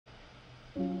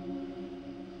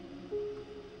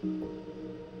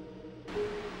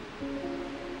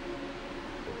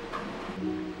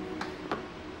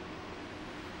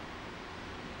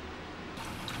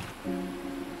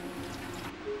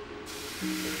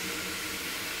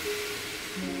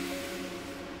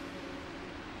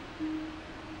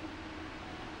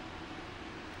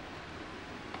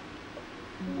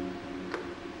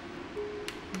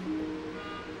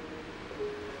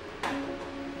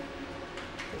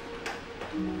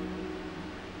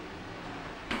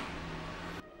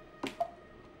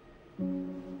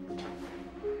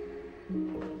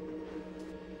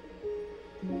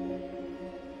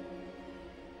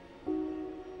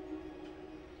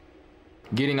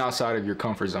Getting outside of your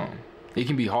comfort zone. It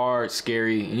can be hard,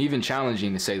 scary, and even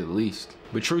challenging to say the least.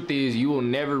 But truth is, you will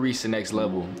never reach the next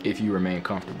level if you remain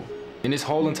comfortable. And this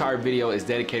whole entire video is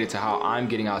dedicated to how I'm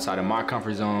getting outside of my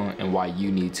comfort zone and why you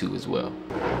need to as well.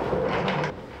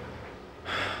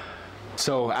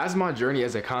 So as my journey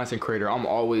as a content creator, I'm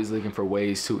always looking for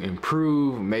ways to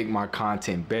improve, make my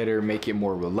content better, make it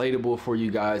more relatable for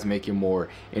you guys, make it more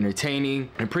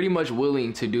entertaining, and pretty much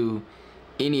willing to do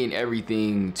any and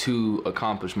everything to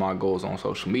accomplish my goals on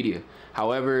social media.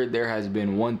 However, there has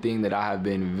been one thing that I have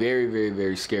been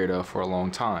very scared of for a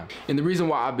long time. And the reason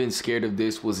why I've been scared of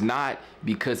this was not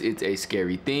because it's a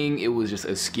scary thing. It was just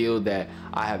a skill that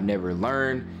I have never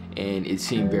learned, and it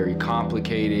seemed very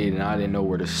complicated and I didn't know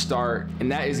where to start.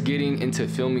 And that is getting into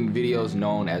filming videos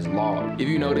known as vlog. If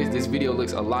you notice, this video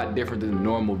looks a lot different than the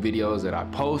normal videos that I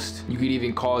post. You could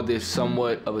even call this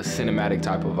somewhat of a cinematic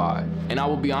type of vibe. And I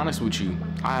will be honest with you,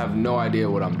 I have no idea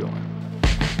what I'm doing.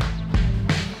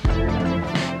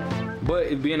 But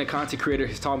if being a content creator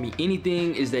has taught me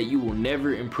anything, is that you will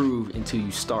never improve until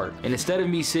you start. And instead of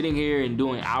me sitting here and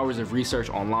doing hours of research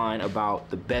online about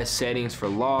the best settings for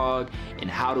log and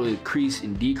how to increase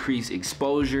and decrease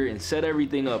exposure and set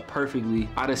everything up perfectly,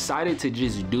 I decided to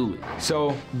just do it.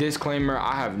 So disclaimer,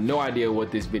 I have no idea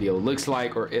what this video looks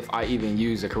like or if I even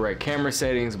use the correct camera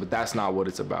settings, but that's not what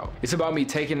it's about. It's about me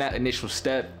taking that initial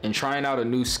step and trying out a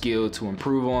new skill to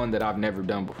improve on that I've never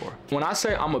done before. When I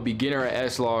say I'm a beginner at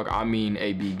S-Log, I mean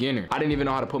a beginner. I didn't even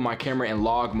know how to put my camera in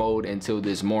log mode until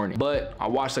this morning, but I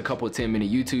watched a couple of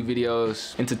 10-minute YouTube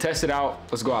videos, and to test it out,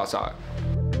 let's go outside.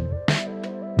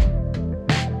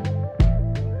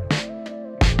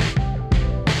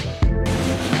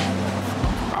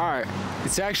 All right,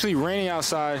 it's actually raining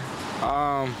outside.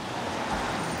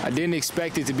 I didn't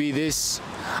expect it to be this.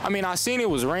 I mean, I seen it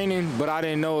was raining, but I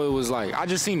didn't know it was like, I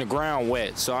just seen the ground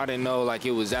wet, so I didn't know like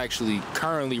it was actually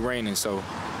currently raining. So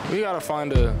we gotta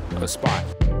find a spot.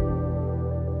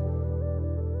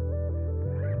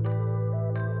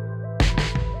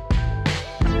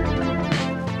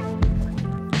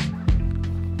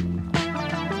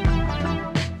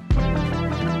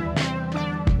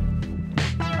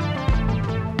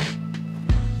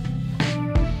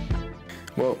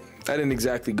 Well, that didn't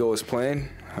exactly go as planned.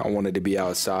 I wanted to be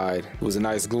outside. It was a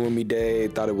nice gloomy day.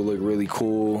 Thought it would look really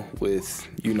cool with,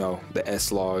 you know, the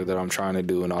S-Log that I'm trying to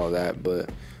do and all of that, but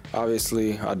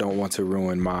obviously I don't want to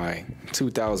ruin my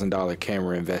 $2,000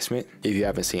 camera investment. If you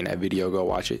haven't seen that video, go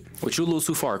watch it. But you're a little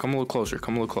too far, come a little closer,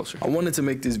 come a little closer. I wanted to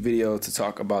make this video to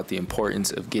talk about the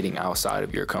importance of getting outside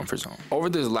of your comfort zone. Over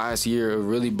this last year of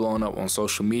really blowing up on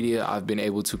social media, I've been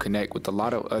able to connect with a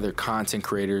lot of other content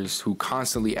creators who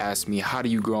constantly ask me, how do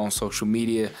you grow on social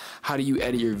media? How do you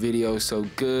edit your videos so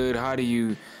good? How do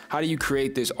you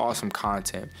create this awesome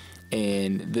content?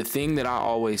 And the thing that I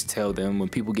always tell them when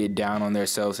people get down on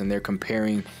themselves and they're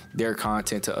comparing their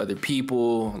content to other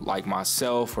people like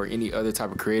myself or any other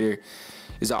type of creator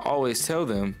is I always tell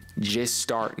them, just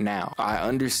start now. I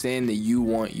understand that you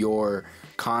want your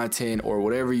content or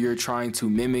whatever you're trying to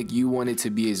mimic, you want it to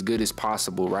be as good as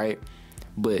possible, right?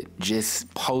 But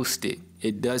just post it.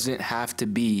 It doesn't have to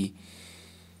be,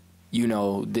 you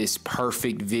know, this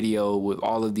perfect video with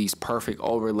all of these perfect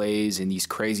overlays and these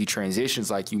crazy transitions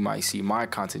like you might see my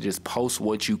content. Just post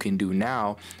what you can do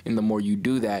now, and the more you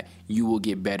do that, you will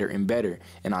get better and better.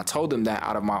 And I told them that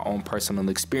out of my own personal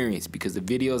experience, because the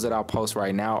videos that I'll post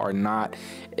right now are not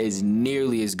as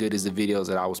nearly as good as the videos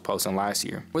that I was posting last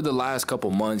year. For the last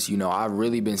couple months, you know, I've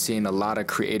really been seeing a lot of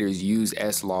creators use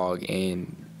S-Log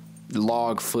and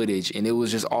log footage, and it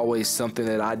was just always something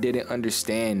that I didn't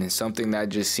understand and something that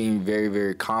just seemed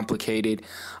very complicated.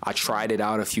 I tried it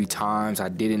out a few times. I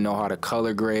didn't know how to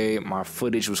color grade. My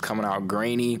footage was coming out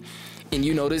grainy, and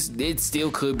you know, it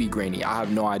still could be grainy. I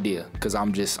have no idea because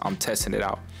I'm testing it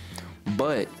out.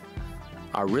 But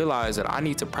I realized that I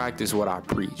need to practice what I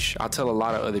preach. I tell a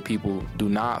lot of other people, do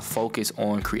not focus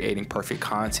on creating perfect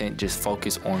content, just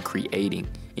focus on creating.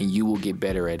 and you will get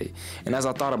better at it. And as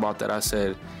I thought about that, I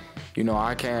said, you know,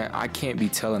 I can't be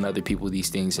telling other people these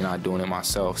things and not doing it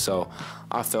myself. So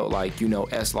I felt like, you know,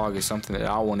 S-Log is something that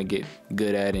I want to get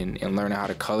good at and learn how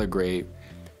to color grade.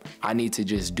 I need to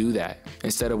just do that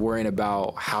instead of worrying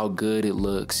about how good it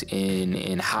looks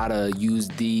and how to use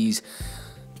these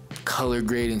color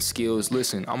grading skills.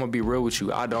 Listen, I'm gonna be real with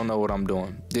you. I don't know what I'm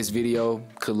doing. This video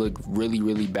could look really,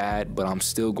 really bad, but I'm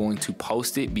still going to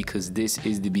post it because this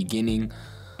is the beginning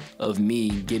of me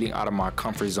getting out of my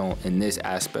comfort zone in this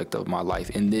aspect of my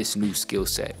life, in this new skill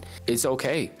set. It's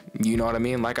okay. You know what I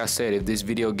mean? Like I said, if this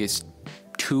video gets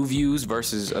 2 views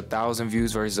versus 1,000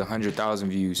 views versus 100,000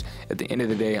 views, at the end of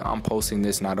the day, I'm posting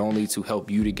this not only to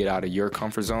help you to get out of your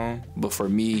comfort zone, but for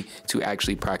me to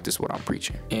actually practice what I'm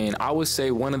preaching. And I would say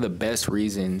one of the best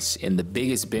reasons and the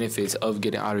biggest benefits of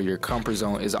getting out of your comfort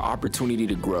zone is an opportunity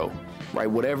to grow, right?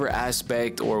 Whatever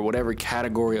aspect or whatever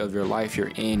category of your life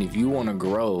you're in, if you want to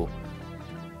grow,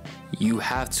 you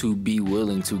have to be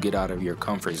willing to get out of your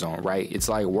comfort zone, right? It's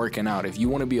like working out. If you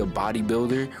want to be a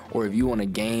bodybuilder, or if you want to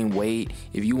gain weight,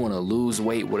 if you want to lose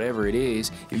weight, whatever it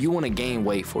is, if you want to gain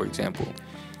weight, for example,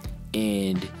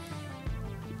 and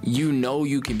you know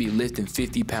you can be lifting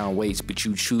 50-pound weights, but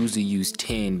you choose to use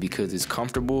 10 because it's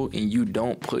comfortable and you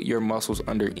don't put your muscles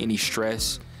under any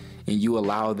stress and you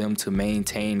allow them to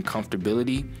maintain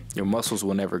comfortability, your muscles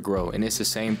will never grow. And it's the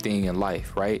same thing in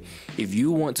life, right? If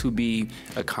you want to be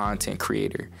a content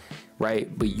creator,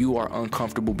 right, but you are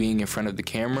uncomfortable being in front of the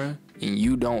camera and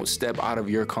you don't step out of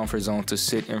your comfort zone to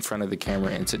sit in front of the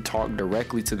camera and to talk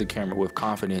directly to the camera with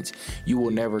confidence, you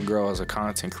will never grow as a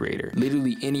content creator.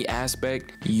 Literally any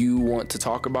aspect you want to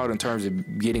talk about in terms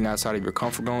of getting outside of your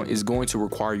comfort zone is going to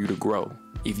require you to grow.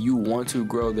 If you want to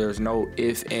grow, there's no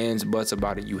ifs, ands, buts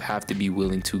about it. You have to be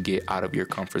willing to get out of your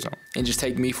comfort zone. And just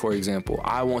take me, for example.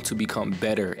 I want to become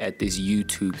better at this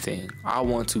YouTube thing. I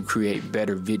want to create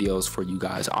better videos for you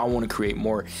guys. I want to create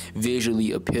more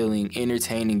visually appealing,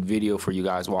 entertaining video for you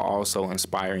guys while also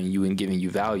inspiring you and giving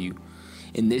you value.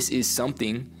 And this is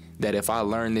something that if I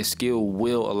learn this skill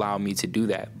will allow me to do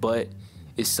that. But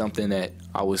it's something that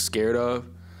I was scared of,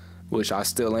 which I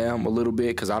still am a little bit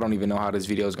because I don't even know how this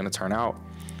video is going to turn out.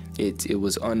 It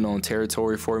was unknown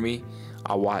territory for me.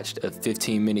 I watched a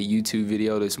 15-minute YouTube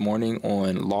video this morning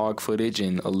on log footage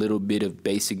and a little bit of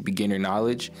basic beginner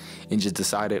knowledge and just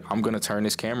decided I'm going to turn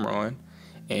this camera on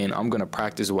and I'm going to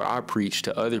practice what I preach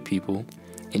to other people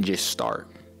and just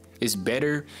start. It's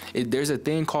better. There's a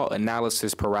thing called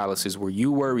analysis paralysis where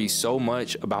you worry so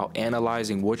much about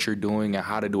analyzing what you're doing and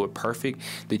how to do it perfect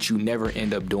that you never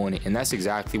end up doing it. And that's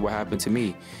exactly what happened to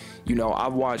me. You know,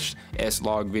 I've watched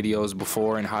S-Log videos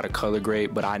before and how to color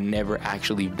grade, but I never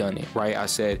actually done it, right? I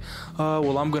said,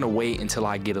 well, I'm going to wait until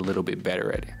I get a little bit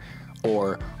better at it.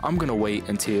 Or I'm going to wait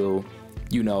until,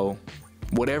 you know,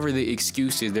 whatever the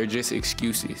excuse is, they're just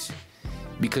excuses.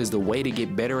 Because the way to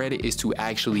get better at it is to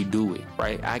actually do it,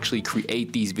 right? Actually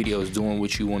create these videos doing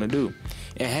what you want to do.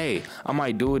 And hey, I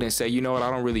might do it and say, you know what,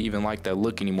 I don't really even like that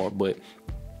look anymore, but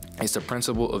it's the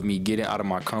principle of me getting out of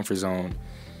my comfort zone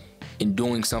and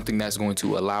doing something that's going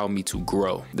to allow me to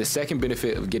grow. The second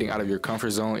benefit of getting out of your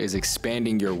comfort zone is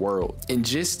expanding your world. And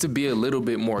just to be a little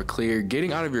bit more clear,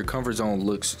 getting out of your comfort zone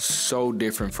looks so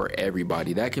different for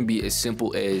everybody. That can be as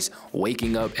simple as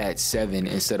waking up at 7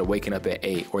 instead of waking up at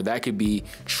 8, or that could be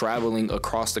traveling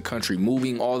across the country,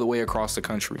 moving all the way across the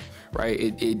country, right?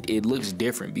 It looks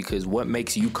different because what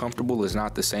makes you comfortable is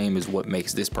not the same as what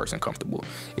makes this person comfortable.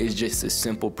 It's just a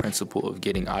simple principle of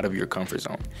getting out of your comfort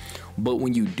zone. But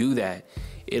when you do that,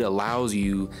 it allows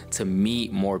you to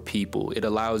meet more people. It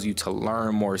allows you to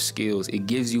learn more skills. It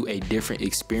gives you a different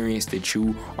experience that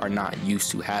you are not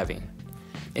used to having.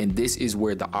 And this is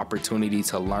where the opportunity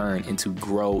to learn and to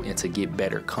grow and to get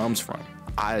better comes from.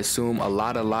 I assume a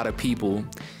lot of people,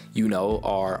 you know,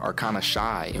 are kind of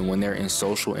shy, and when they're in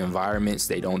social environments,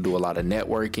 they don't do a lot of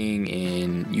networking,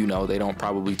 and you know, they don't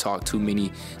talk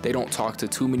to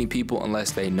too many people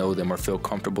unless they know them or feel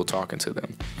comfortable talking to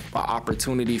them. An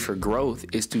opportunity for growth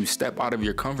is to step out of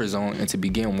your comfort zone and to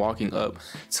begin walking up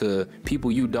to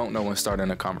people you don't know and starting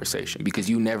a conversation, because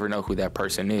you never know who that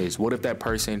person is. What if that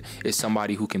person is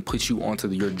somebody who can put you onto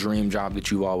your dream job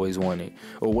that you've always wanted?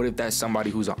 Or what if that's somebody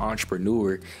who's an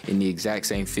entrepreneur in the exact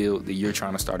same field that you're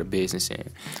trying to start start a business in.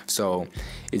 So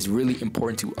it's really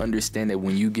important to understand that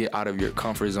when you get out of your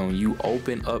comfort zone, you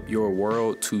open up your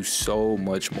world to so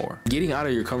much more. Getting out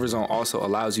of your comfort zone also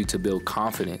allows you to build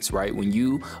confidence, right? When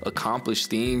you accomplish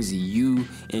things you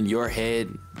in your head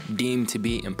deemed to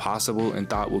be impossible and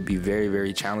thought would be very,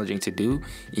 very challenging to do,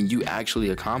 and you actually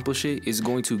accomplish it, it's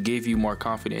going to give you more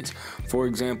confidence. For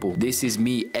example, this is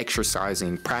me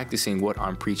exercising, practicing what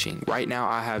I'm preaching. Right now,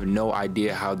 I have no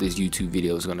idea how this YouTube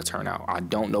video is going to turn out. I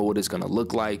don't know what it's going to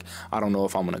look like. I don't know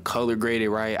if I'm going to color grade it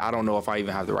right. I don't know if I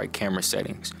even have the right camera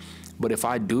settings. But if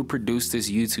I do produce this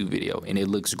YouTube video and it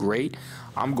looks great,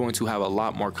 I'm going to have a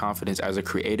lot more confidence as a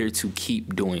creator to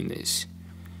keep doing this.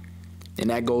 And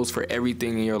that goes for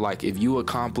everything in your life. If you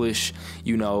accomplish,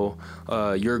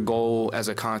 your goal as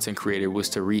a content creator was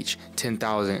to reach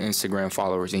 10,000 Instagram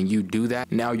followers, and you do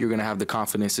that, now you're gonna have the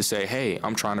confidence to say, hey,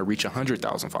 I'm trying to reach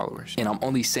 100,000 followers. And I'm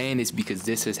only saying this because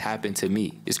this has happened to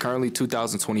me. It's currently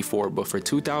 2024, but for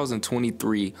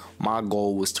 2023, my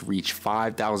goal was to reach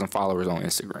 5,000 followers on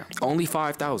Instagram. Only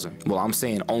 5,000. Well, I'm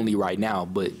saying only right now,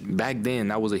 but back then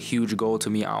that was a huge goal to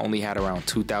me. I only had around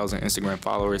 2,000 Instagram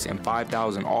followers, and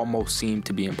 5,000 almost seemed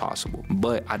to be impossible.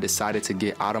 But I decided to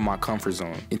get out of my comfort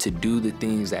zone and to do the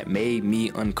things that made me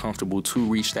uncomfortable to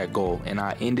reach that goal. And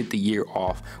I ended the year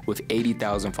off with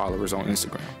 80,000 followers on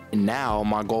Instagram. And now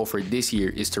my goal for this year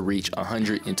is to reach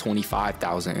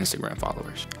 125,000 Instagram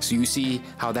followers. So you see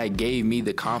how that gave me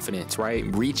the confidence, right?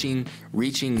 Reaching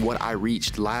what I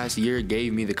reached last year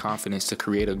gave me the confidence to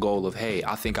create a goal of, hey,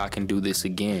 I think I can do this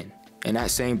again. And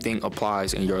that same thing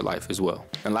applies in your life as well.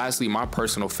 And lastly, my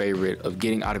personal favorite of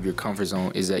getting out of your comfort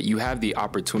zone is that you have the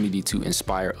opportunity to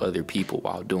inspire other people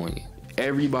while doing it.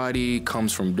 Everybody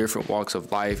comes from different walks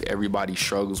of life. Everybody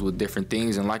struggles with different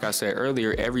things. And like I said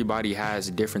earlier, everybody has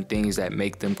different things that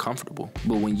make them comfortable.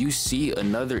 But when you see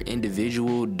another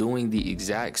individual doing the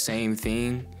exact same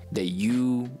thing that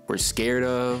you were scared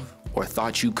of or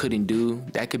thought you couldn't do,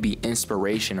 that could be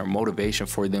inspiration or motivation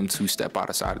for them to step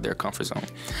outside of their comfort zone.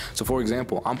 So for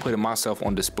example, I'm putting myself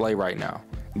on display right now,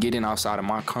 getting outside of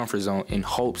my comfort zone in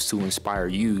hopes to inspire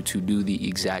you to do the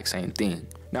exact same thing.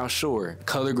 Now sure,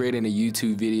 color grading a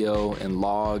YouTube video and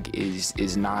log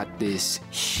is not this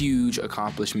huge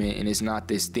accomplishment, and it's not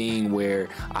this thing where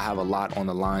I have a lot on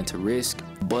the line to risk,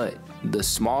 but the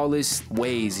smallest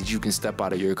ways that you can step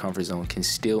out of your comfort zone can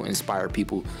still inspire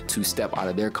people to step out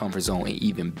of their comfort zone in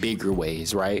even bigger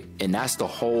ways, right? And that's the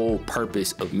whole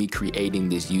purpose of me creating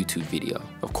this YouTube video.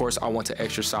 Of course, I want to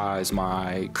exercise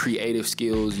my creative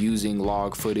skills using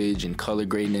log footage and color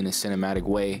grading in a cinematic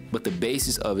way, but the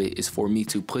basis of it is for me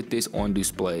to put this on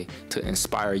display to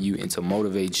inspire you and to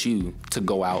motivate you to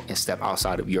go out and step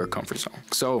outside of your comfort zone.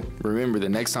 So remember, the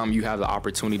next time you have the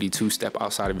opportunity to step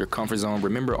outside of your comfort zone,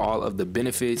 remember all of the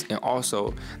benefits, and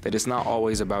also that it's not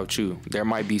always about you. There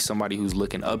might be somebody who's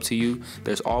looking up to you.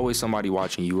 There's always somebody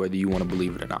watching you, whether you want to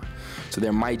believe it or not. So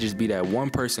there might just be that one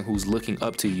person who's looking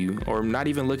up to you, or not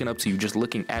even looking up to you, just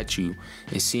looking at you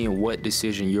and seeing what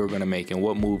decision you're going to make and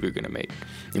what move you're going to make.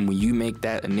 And when you make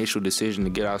that initial decision to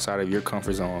get outside of your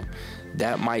comfort zone,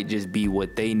 that might just be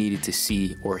what they needed to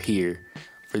see or hear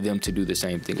for them to do the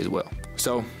same thing as well.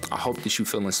 So I hope that you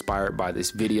feel inspired by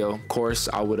this video. Of course,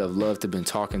 I would have loved to have been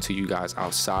talking to you guys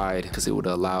outside because it would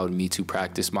have allowed me to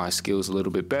practice my skills a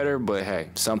little bit better, but hey,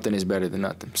 something is better than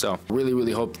nothing. So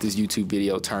really hope that this YouTube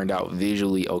video turned out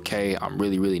visually okay. I'm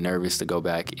really nervous to go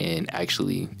back and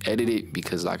actually edit it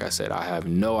because like I said, I have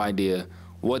no idea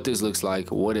what this looks like,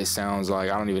 what it sounds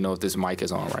like. I don't even know if this mic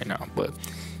is on right now, but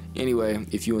anyway,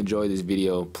 if you enjoyed this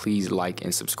video, please like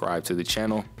and subscribe to the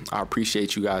channel. I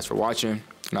appreciate you guys for watching,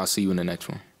 and I'll see you in the next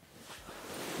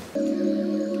one.